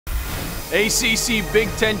ACC Big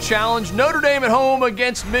Ten Challenge. Notre Dame at home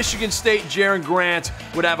against Michigan State. Jerian Grant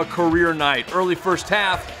would have a career night. Early first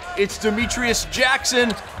half, it's Demetrius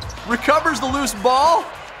Jackson. Recovers the loose ball,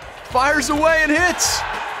 fires away and hits.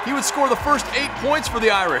 He would score the first 8 points for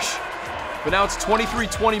the Irish. But now it's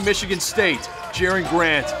 23-20 Michigan State. Jerian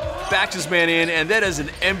Grant backs his man in, and that is an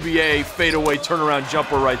NBA fadeaway turnaround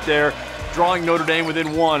jumper right there, drawing Notre Dame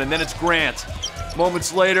within 1, and then it's Grant.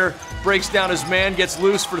 Moments later, breaks down his man, gets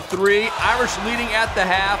loose for 3. Irish leading at the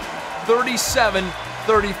half,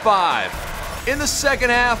 37-35. In the second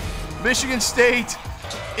half, Michigan State,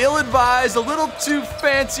 ill-advised, a little too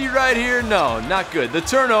fancy right here. No, not good. The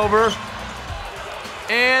turnover,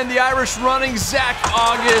 and the Irish running, Zach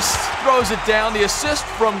August throws it down. The assist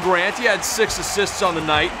from Grant. He had 6 assists on the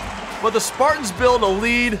night, but the Spartans build a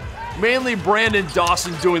lead. Mainly Brandon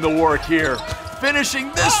Dawson doing the work here.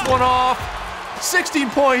 Finishing this one off. 16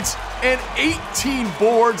 points and 18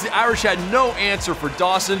 boards. The Irish had no answer for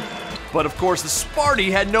Dawson, but of course the Sparty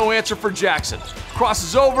had no answer for Jackson.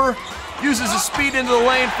 Crosses over, uses his speed into the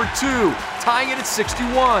lane for 2, tying it at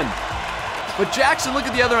 61. But Jackson, look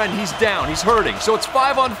at the other end, he's down, he's hurting, so it's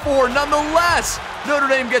 5-on-4 nonetheless. Notre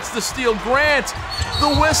Dame gets the steal. Grant, the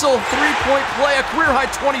whistle, 3-point play, a career-high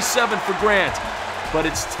 27 for Grant. But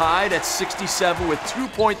it's tied at 67 with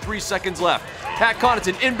 2.3 seconds left. Pat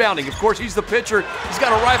Connaughton inbounding. Of course, he's the pitcher. He's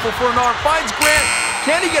got a rifle for an arm. Finds Grant.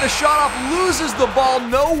 Can he get a shot off? Loses the ball.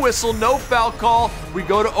 No whistle, no foul call. We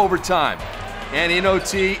go to overtime. And in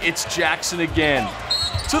OT, it's Jackson again.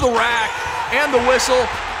 To the rack and the whistle.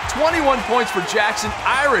 21 points for Jackson.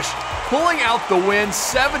 Irish pulling out the win,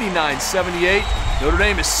 79-78. Notre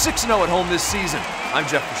Dame is 6-0 at home this season. I'm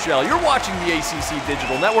Jeff Rochelle. You're watching the ACC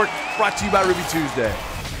Digital Network, brought to you by Ruby Tuesday.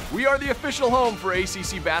 We are the official home for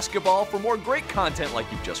ACC basketball. For more great content like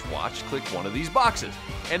you've just watched, click one of these boxes.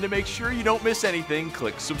 And to make sure you don't miss anything,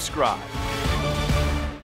 click subscribe.